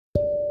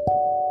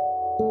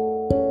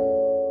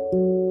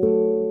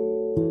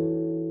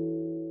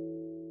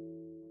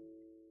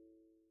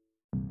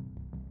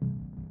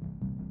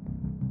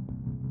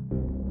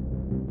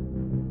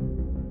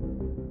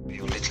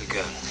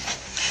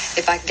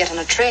I could get on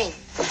a train.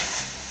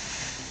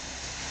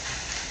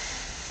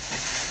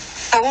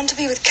 I want to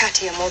be with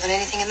Katia more than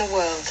anything in the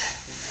world.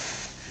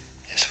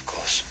 Yes, of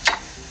course.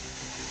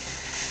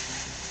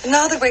 But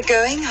now that we're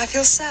going, I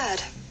feel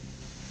sad.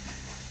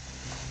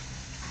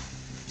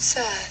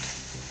 Sad.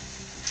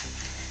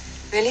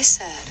 Really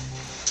sad.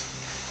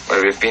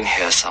 Well, we've been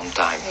here some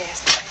time.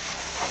 Yes.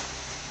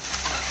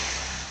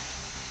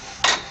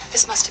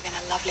 This must have been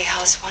a lovely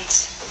house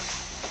once.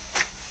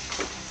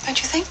 Don't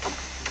you think?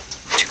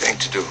 What are you going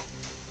to do?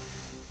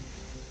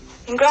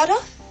 In Grado?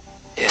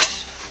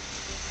 Yes.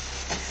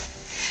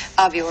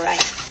 I'll be all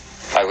right.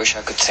 I wish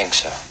I could think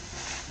so.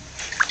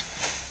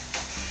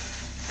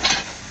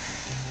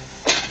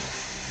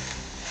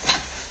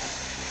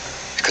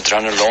 I could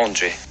run a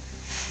laundry.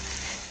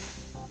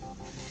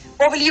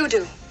 What will you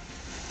do?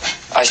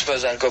 I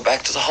suppose I'll go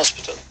back to the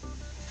hospital.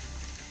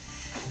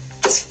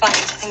 It's funny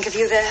to think of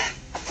you there.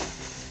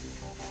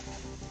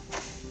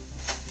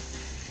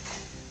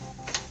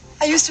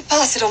 I used to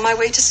pass it on my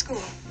way to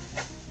school.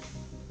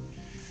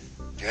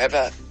 You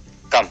ever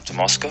come to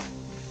Moscow?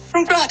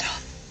 From Grado.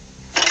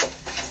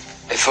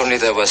 If only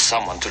there was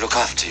someone to look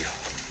after you.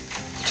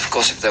 But of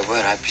course, if there were,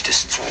 I'd be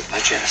destroyed by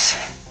jealousy.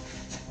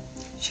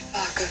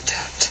 Zhivago,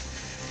 don't.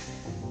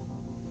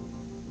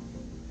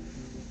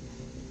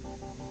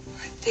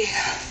 My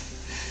dear,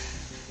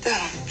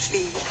 don't,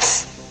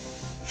 please.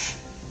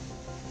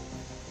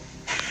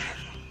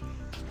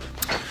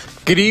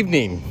 Good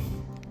evening,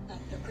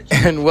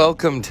 and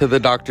welcome to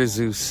the Dr.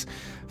 Zeus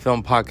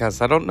Film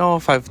Podcast. I don't know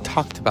if I've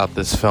talked about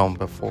this film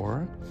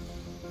before.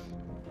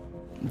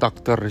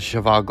 Dr.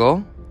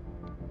 Zhivago.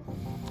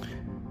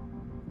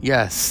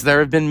 Yes, there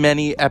have been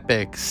many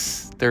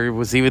epics. There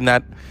was even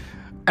that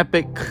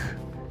epic,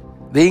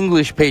 The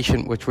English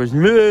Patient, which was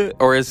meh,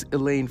 or as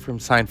Elaine from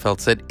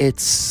Seinfeld said, it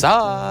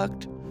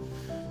sucked.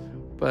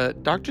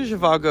 But Dr.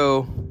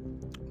 Zhivago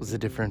was a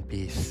different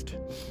beast.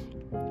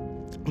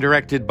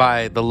 Directed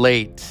by the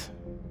late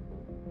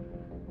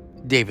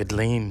David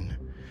Lean.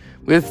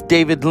 With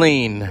David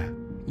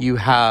Lean, you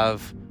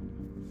have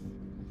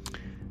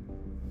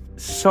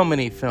so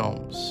many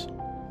films.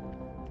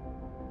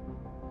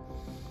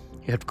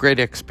 You have Great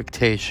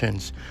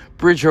Expectations,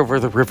 Bridge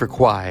Over the River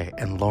Kwai,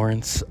 and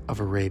Lawrence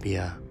of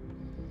Arabia,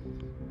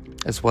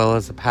 as well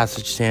as A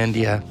Passage to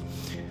India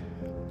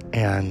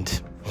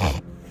and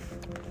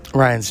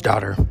Ryan's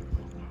Daughter.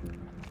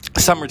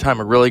 Summertime,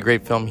 a really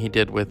great film he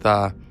did with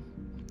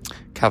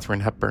Katharine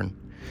Hepburn.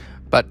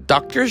 But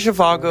Dr.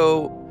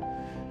 Zhivago,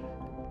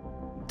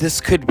 this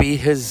could be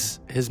his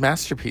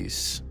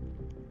masterpiece.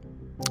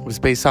 It was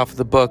based off of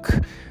the book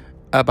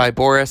by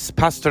Boris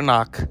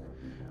Pasternak.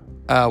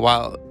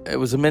 While it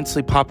was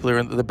immensely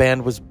popular,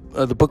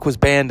 the book was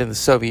banned in the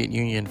Soviet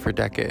Union for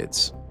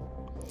decades.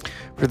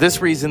 For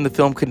this reason, the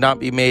film could not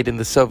be made in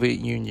the Soviet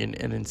Union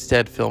and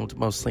instead filmed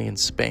mostly in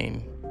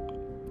Spain.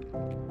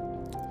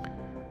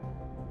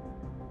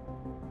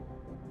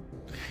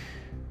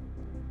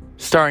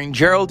 Starring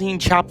Geraldine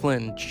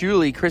Chaplin,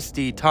 Julie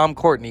Christie, Tom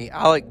Courtenay,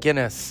 Alec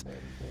Guinness,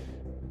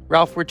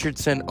 Ralph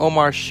Richardson,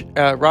 Rod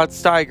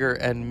Steiger,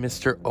 and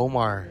Mr.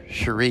 Omar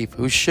Sharif,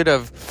 who should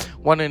have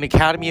won an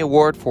Academy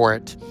Award for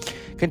it.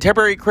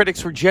 Contemporary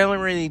critics were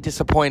genuinely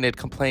disappointed,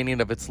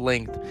 complaining of its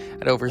length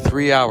at over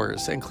 3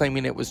 hours and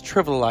claiming it was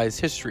trivialized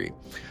history,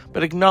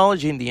 but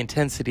acknowledging the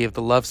intensity of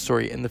the love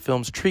story and the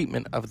film's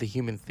treatment of the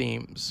human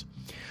themes.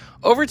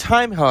 Over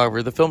time,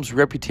 however, the film's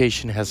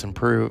reputation has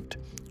improved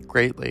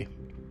greatly.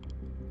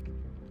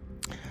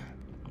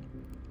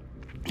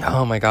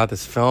 Oh my God,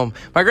 this film.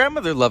 My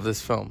grandmother loved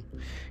this film.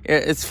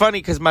 It's funny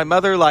because my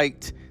mother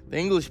liked The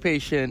English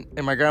Patient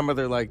and my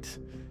grandmother liked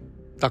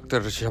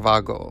Dr.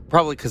 Zhivago.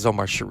 Probably because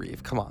Omar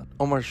Sharif. Come on.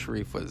 Omar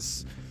Sharif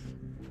was...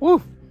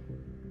 Woo!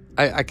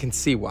 I can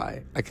see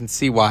why.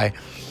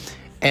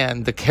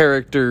 And the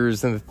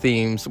characters and the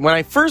themes. When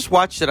I first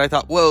watched it, I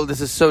thought, whoa,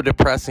 this is so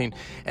depressing.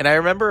 And I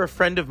remember a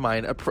friend of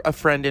mine, a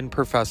friend and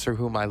professor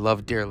whom I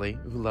love dearly,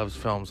 who loves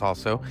films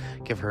also.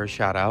 Give her a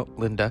shout out,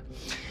 Linda.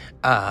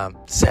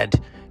 Said,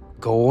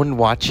 go and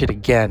watch it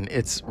again.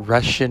 It's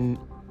Russian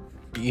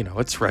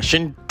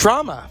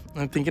drama.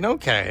 I'm thinking,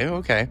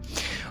 okay.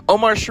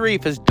 Omar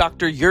Sharif is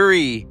Dr.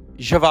 Yuri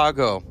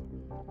Zhivago.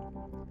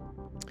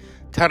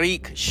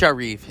 Tariq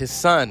Sharif, his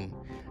son,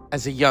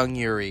 as a young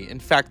Yuri. In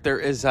fact, there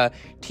is a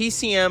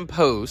TCM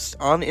post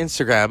on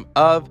Instagram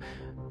of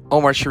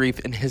Omar Sharif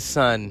and his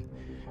son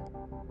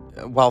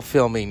while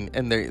filming,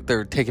 and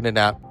they're taking a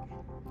nap.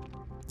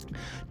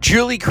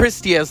 Julie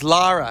Christie as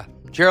Lara.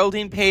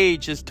 Geraldine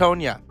Page as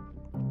Tonya.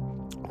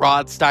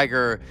 Rod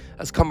Steiger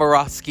as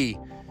Komorowski.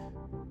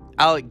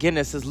 Alec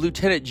Guinness as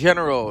Lieutenant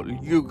General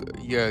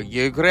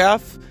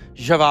Yegorov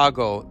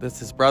Zhivago. That's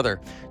his brother.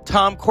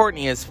 Tom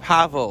Courtenay as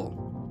Pavel.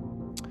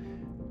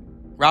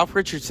 Ralph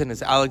Richardson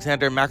as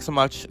Alexander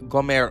Maximовich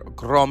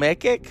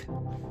Gromekik.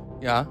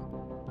 Yeah.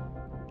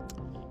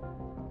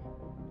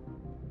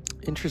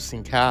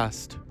 Interesting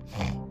cast.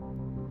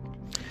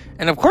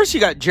 And of course you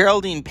got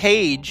Geraldine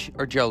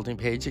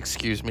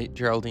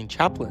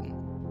Chaplin.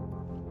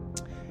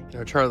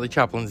 Charlie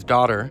Chaplin's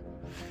daughter.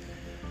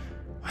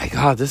 My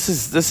God, this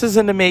is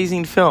an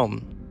amazing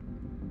film.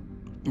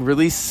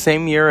 Released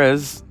same year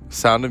as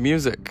Sound of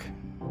Music.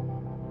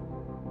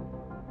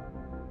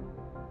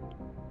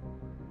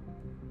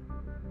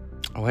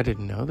 Oh, I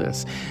didn't know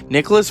this.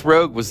 Nicholas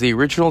Roeg was the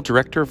original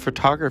director of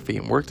photography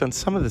and worked on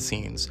some of the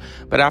scenes,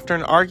 but after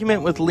an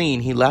argument with Lean,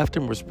 he left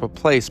and was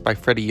replaced by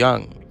Freddie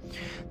Young.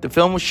 The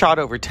film was shot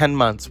over 10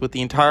 months, with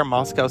the entire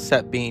Moscow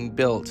set being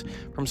built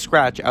from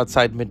scratch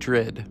outside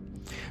Madrid.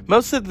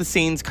 Most of the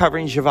scenes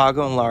covering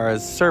Zhivago and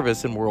Lara's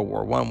service in World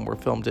War I were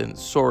filmed in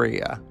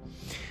Soria,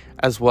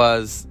 as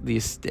was the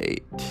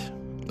estate.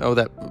 Oh,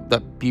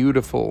 that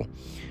beautiful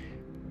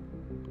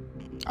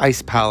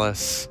ice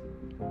palace.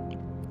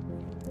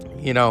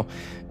 You know,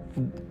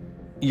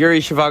 Yuri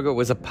Zhivago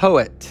was a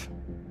poet.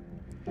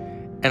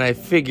 And I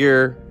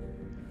figure,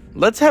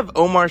 let's have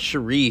Omar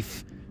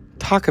Sharif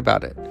talk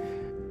about it.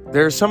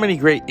 There are so many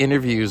great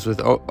interviews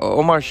with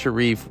Omar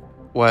Sharif.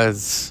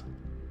 Was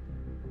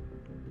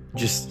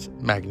just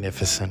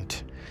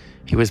magnificent.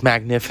 He was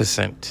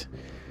magnificent.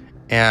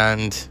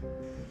 And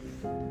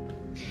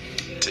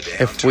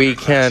if we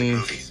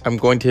can, I'm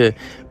going to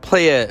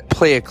play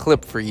a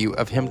clip for you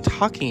of him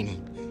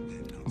talking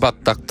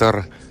about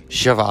Dr.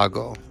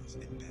 Zhivago.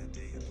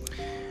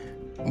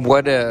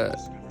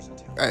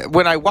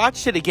 When I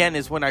watched it again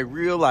is when I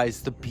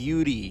realized the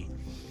beauty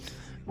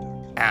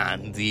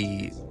and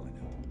the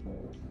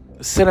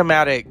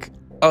cinematic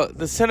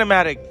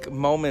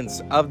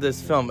moments of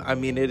this film. I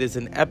mean, it is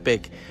an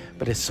epic,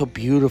 but it's so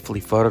beautifully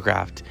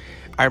photographed.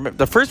 I remember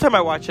the first time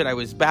I watched it, I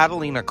was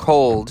battling a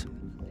cold,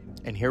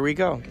 and here we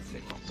go.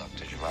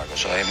 Dr. Zhivago.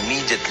 So I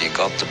immediately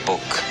got the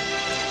book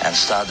and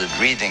started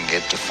reading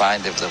it to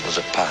find if there was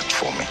a part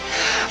for me.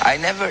 I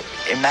never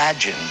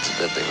imagined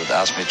that they would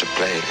ask me to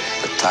play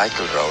the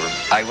title role.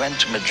 I went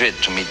to Madrid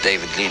to meet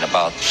David Lean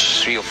about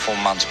 3 or 4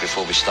 months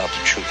before we started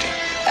shooting.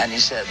 And he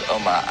said,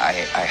 Omar,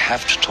 I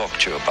have to talk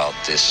to you about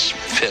this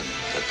film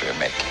that we're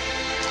making.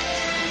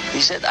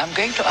 He said, I'm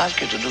going to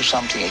ask you to do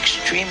something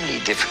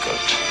extremely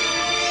difficult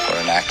for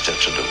an actor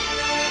to do.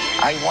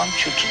 I want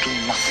you to do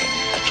nothing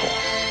at all.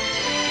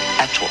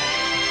 At all.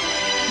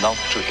 Not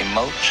to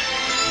emote,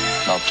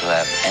 not to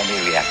have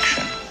any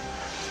reaction,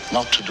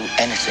 not to do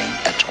anything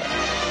at all.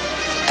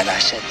 And I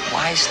said,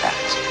 why is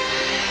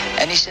that?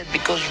 And he said,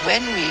 because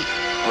when we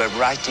were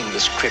writing the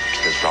script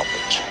with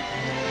Robert,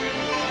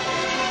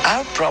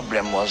 our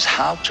problem was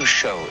how to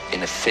show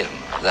in a film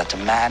that a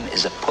man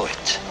is a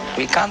poet.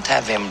 We can't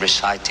have him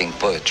reciting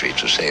poetry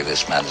to say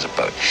this man is a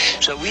poet.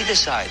 So we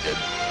decided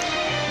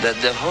that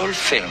the whole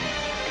film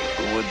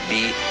would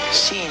be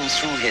seen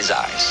through his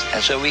eyes.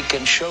 And so we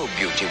can show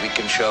beauty. We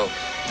can show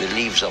the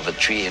leaves of a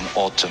tree in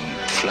autumn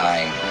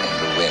flying in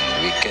the wind.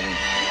 We can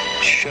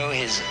show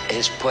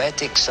his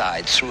poetic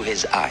side through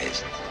his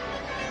eyes.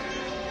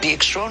 The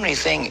extraordinary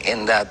thing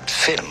in that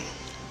film,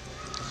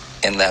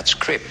 in that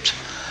script,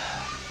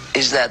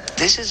 is that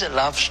this is a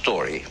love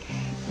story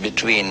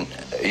between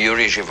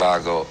Yuri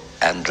Zhivago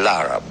and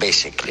Lara,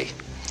 basically.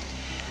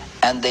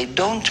 And they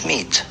don't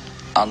meet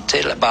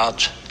until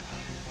about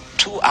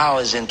 2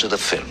 hours into the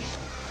film.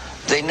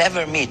 They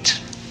never meet.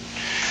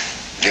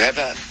 Do you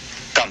ever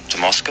come to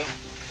Moscow?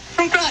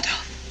 From Grado.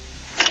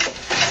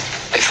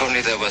 If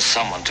only there was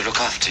someone to look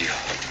after you.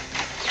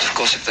 But of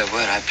course, if there were,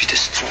 I'd be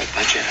destroyed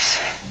by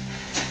jealousy.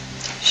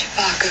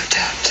 Zhivago,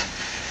 don't.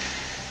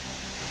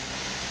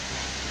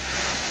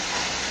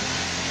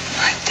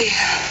 My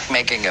dear.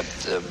 Making a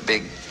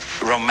big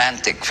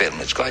romantic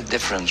film, it's quite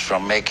different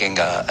from making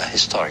a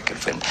historical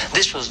film.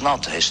 This was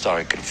not a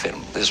historical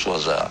film. This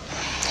was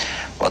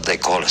what they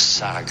call a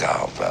saga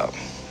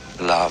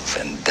of love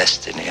and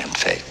destiny and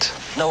fate.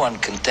 No one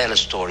can tell a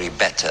story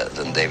better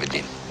than David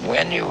Lean.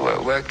 When you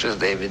worked with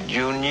David,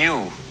 you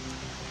knew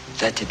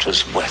that it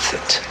was worth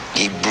it.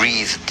 He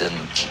breathed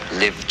and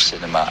lived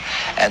cinema.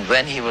 And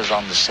when he was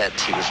on the set,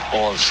 he was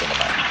all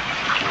cinema.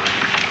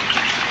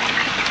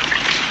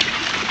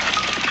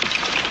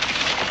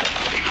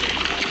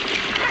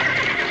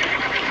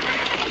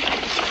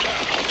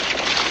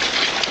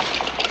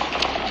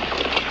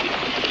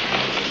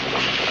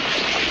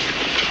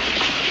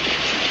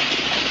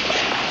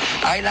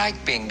 I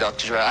like being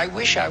Dr. Zhivago. I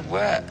wish I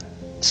were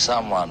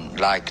someone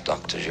like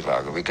Dr.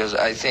 Zhivago, because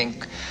I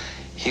think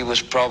he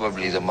was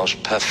probably the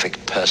most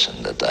perfect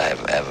person that I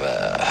have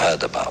ever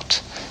heard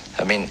about.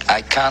 I mean,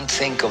 I can't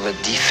think of a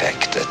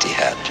defect that he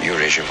had,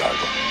 Yuri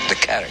Zhivago, the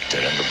character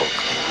in the book.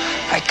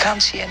 I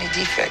can't see any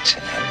defects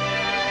in him.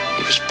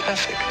 He was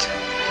perfect.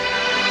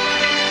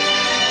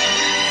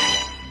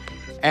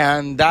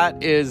 And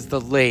that is the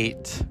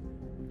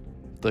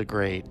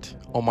great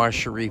Omar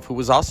Sharif, who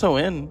was also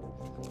in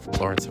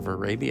Lawrence of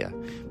Arabia,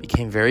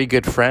 became very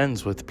good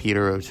friends with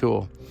Peter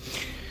O'Toole.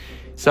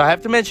 So I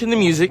have to mention the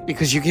music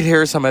because you can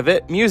hear some of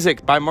it.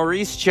 Music by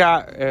Maurice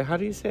Jarre. How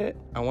do you say it?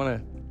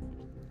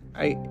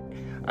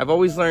 I've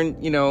always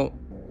learned,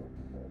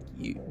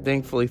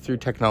 thankfully through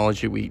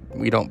technology,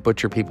 we don't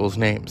butcher people's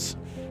names.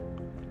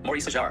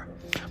 Maurice Jarre.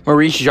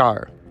 Maurice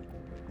Jarre.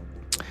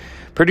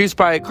 Produced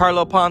by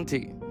Carlo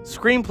Ponti.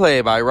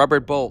 Screenplay by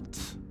Robert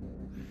Bolt.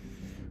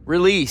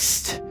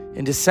 Released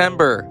in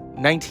December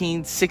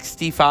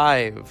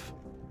 1965.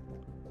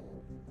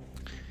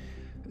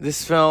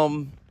 This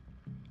film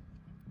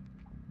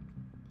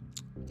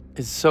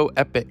is so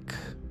epic,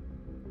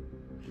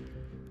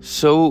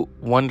 so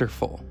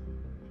wonderful.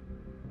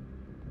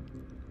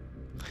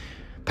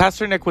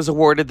 Pasternak was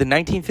awarded the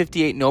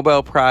 1958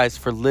 Nobel Prize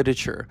for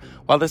Literature.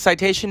 While the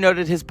citation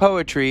noted his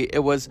poetry, it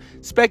was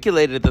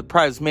speculated that the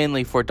prize was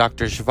mainly for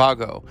Dr.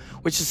 Zhivago,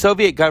 which the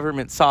Soviet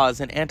government saw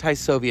as an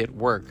anti-Soviet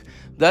work,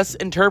 thus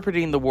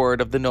interpreting the award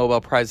of the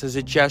Nobel Prize as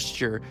a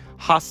gesture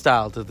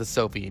hostile to the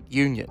Soviet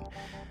Union,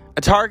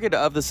 a target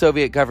of the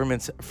Soviet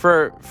government's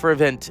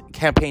fervent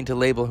campaign to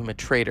label him a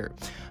traitor.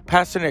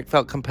 Pasternak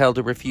felt compelled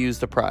to refuse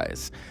the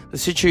prize. The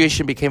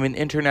situation became an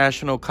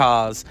international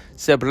cause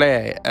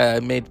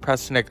célèbre, made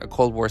Pasternak a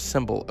Cold War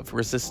symbol of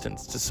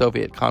resistance to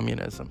Soviet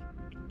communism.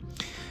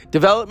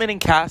 Development and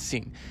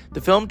casting.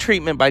 The film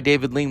treatment by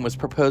David Lean was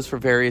proposed for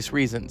various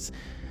reasons.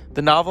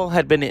 The novel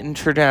had been an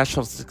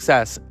international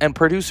success, and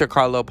producer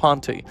Carlo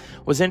Ponti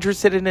was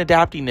interested in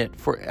adapting it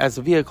as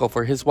a vehicle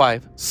for his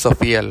wife,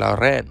 Sophia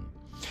Loren.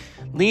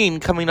 Lean,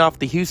 coming off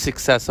the huge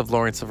success of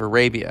Lawrence of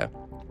Arabia,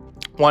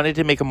 wanted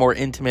to make a more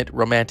intimate,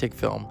 romantic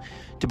film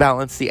to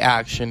balance the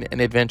action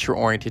and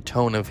adventure-oriented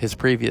tone of his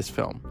previous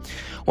film.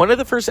 One of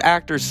the first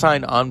actors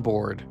signed on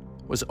board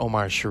was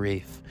Omar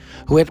Sharif,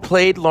 who had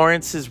played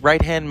Lawrence's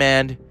right-hand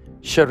man,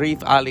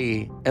 Sharif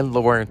Ali, in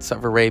Lawrence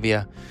of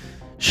Arabia.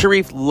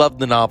 Sharif loved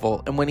the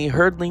novel, and when he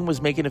heard Lean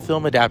was making a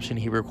film adaptation,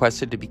 he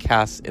requested to be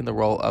cast in the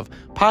role of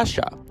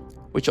Pasha,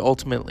 which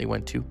ultimately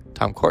went to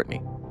Tom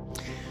Courtenay.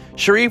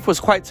 Sharif was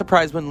quite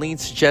surprised when Lean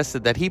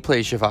suggested that he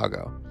play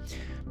Zhivago.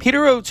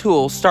 Peter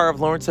O'Toole, star of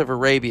Lawrence of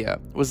Arabia,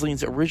 was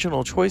Lean's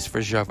original choice for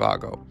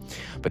Zhivago,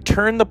 but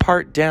turned the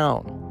part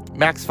down.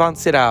 Max von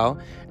Sydow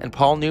and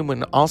Paul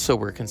Newman also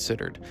were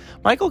considered.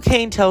 Michael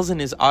Caine tells in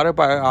his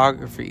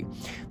autobiography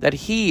that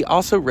he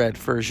also read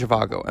for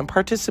Zhivago and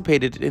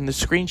participated in the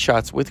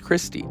screenshots with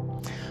Christie.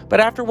 But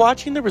after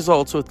watching the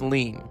results with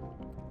Lean,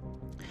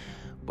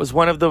 was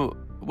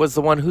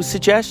the one who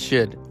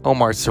suggested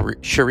Omar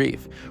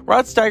Sharif.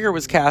 Rod Steiger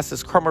was cast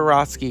as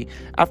Komorowski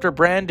after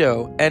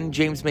Brando and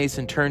James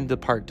Mason turned the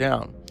part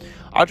down.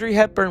 Audrey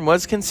Hepburn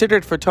was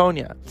considered for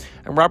Tonya,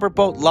 and Robert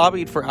Bolt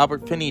lobbied for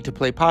Albert Finney to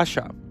play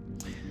Pasha.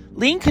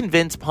 Lean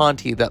convinced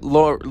Ponti that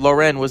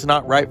Loren was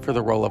not right for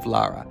the role of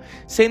Lara,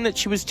 saying that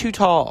she was too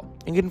tall,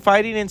 and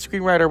confiding in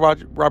screenwriter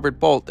Robert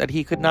Bolt that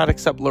he could not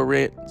accept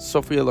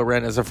Sophia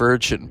Loren as a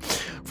virgin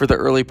for the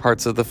early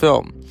parts of the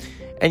film.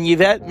 And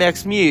Yvette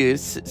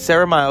Max-Muse,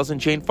 Sarah Miles,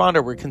 and Jane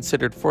Fonda were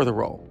considered for the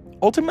role.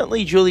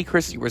 Ultimately, Julie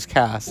Christie was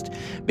cast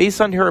based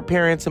on her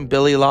appearance in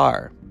Billy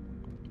Liar,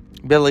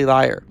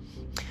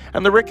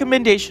 and the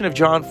recommendation of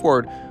John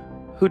Ford,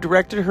 who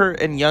directed her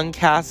in Young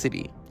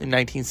Cassidy in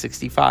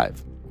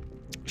 1965.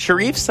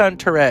 Sharif's son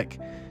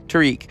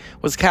Tariq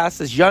was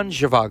cast as young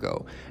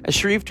Zhivago, as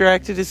Sharif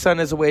directed his son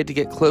as a way to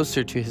get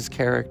closer to his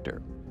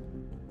character.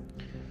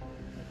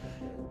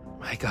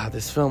 My God,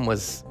 this film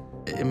was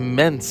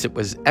immense. It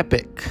was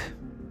epic.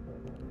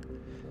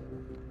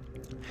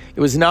 It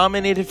was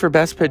nominated for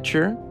Best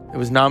Picture. It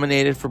was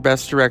nominated for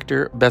Best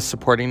Director, Best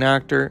Supporting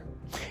Actor.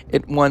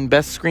 It won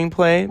Best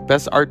Screenplay,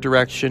 Best Art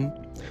Direction,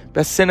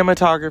 Best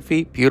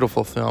Cinematography,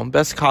 beautiful film,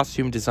 Best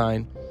Costume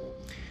Design.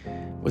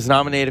 It was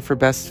nominated for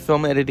Best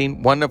Film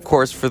Editing, won, of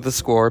course, for the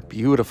score,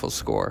 beautiful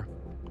score.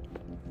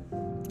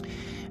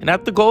 And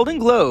at the Golden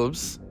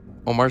Globes,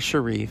 Omar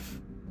Sharif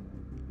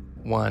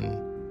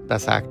won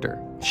Best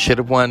Actor. Should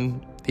have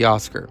won the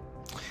Oscar.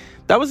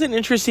 That was an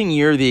interesting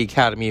year of the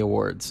Academy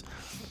Awards.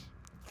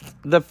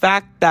 The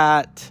fact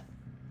that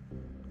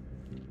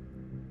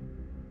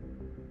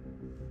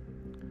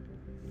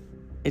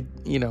it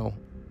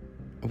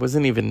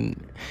wasn't even...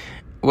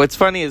 What's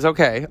funny is,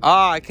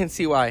 I can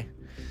see why.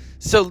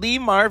 So Lee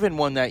Marvin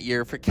won that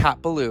year for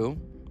Cat Ballou.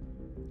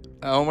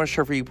 Omar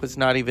Sharif was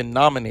not even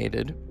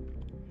nominated.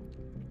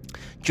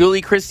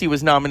 Julie Christie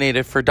was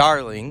nominated for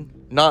Darling,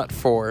 not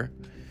for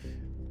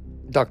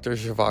Dr.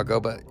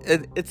 Zhivago, but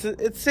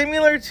it's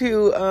similar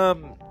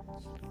to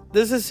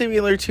this is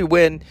similar to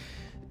when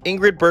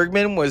Ingrid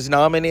Bergman was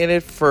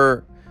nominated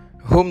for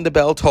Whom the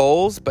Bell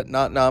Tolls, but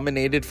not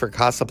nominated for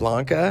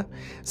Casablanca.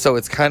 So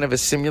it's kind of a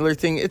similar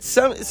thing. It's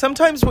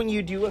sometimes when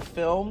you do a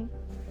film,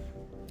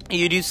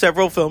 you do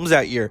several films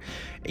that year,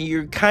 and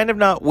you're kind of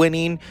not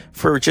winning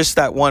for just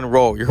that one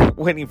role. You're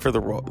winning for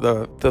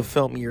the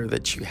film year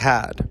that you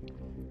had.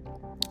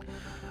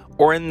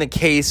 Or in the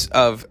case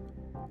of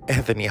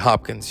Anthony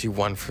Hopkins, you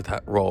won for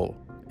that role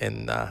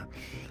in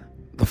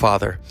The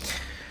Father.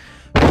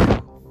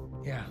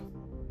 Yeah.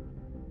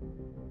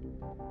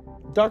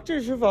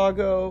 Dr.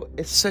 Zhivago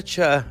is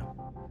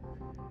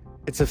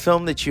it's a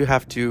film that you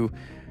have to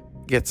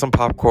get some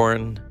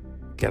popcorn,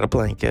 get a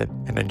blanket,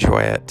 and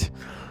enjoy it.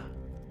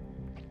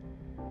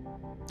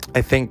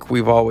 I think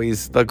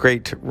the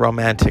great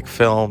romantic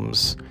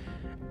films,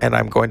 and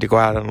I'm going to go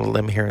out on a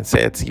limb here and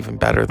say it's even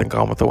better than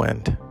Gone with the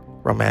Wind,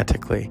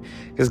 romantically.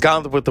 Because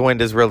Gone with the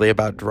Wind is really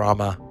about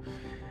drama.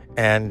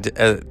 And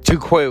to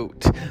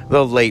quote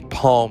the late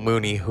Paul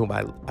Mooney, whom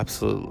I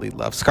absolutely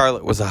love,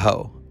 Scarlett was a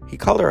hoe. He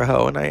called her a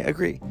hoe, and I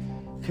agree.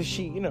 Because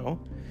she,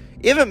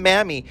 even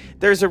Mammy,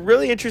 there's a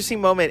really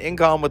interesting moment in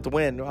Gone with the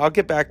Wind. I'll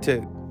get back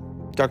to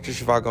Dr.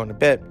 Zhivago in a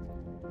bit.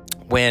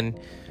 When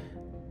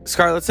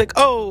Scarlett's like,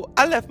 oh,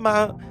 I left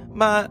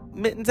my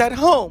mittens at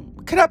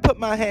home. Could I put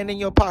my hand in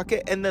your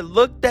pocket? And the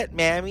look that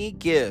Mammy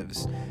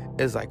gives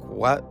is like,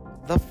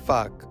 what the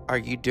fuck are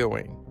you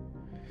doing?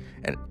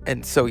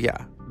 And so,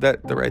 yeah, that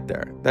right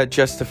there, that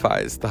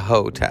justifies the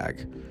hoe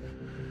tag.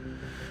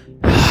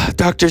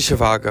 Dr.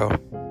 Zhivago.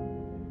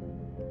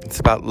 It's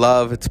about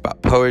love. It's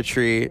about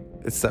poetry.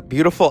 It's that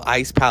beautiful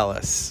ice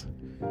palace.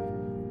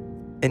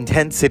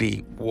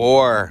 Intensity.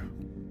 War.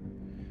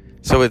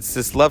 So it's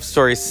this love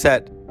story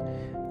set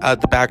at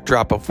the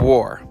backdrop of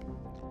war.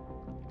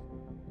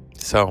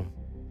 So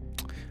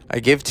I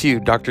give to you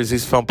Dr.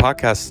 Z's Film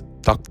Podcast,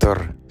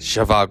 Dr.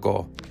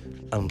 Zhivago.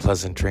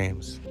 Unpleasant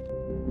dreams.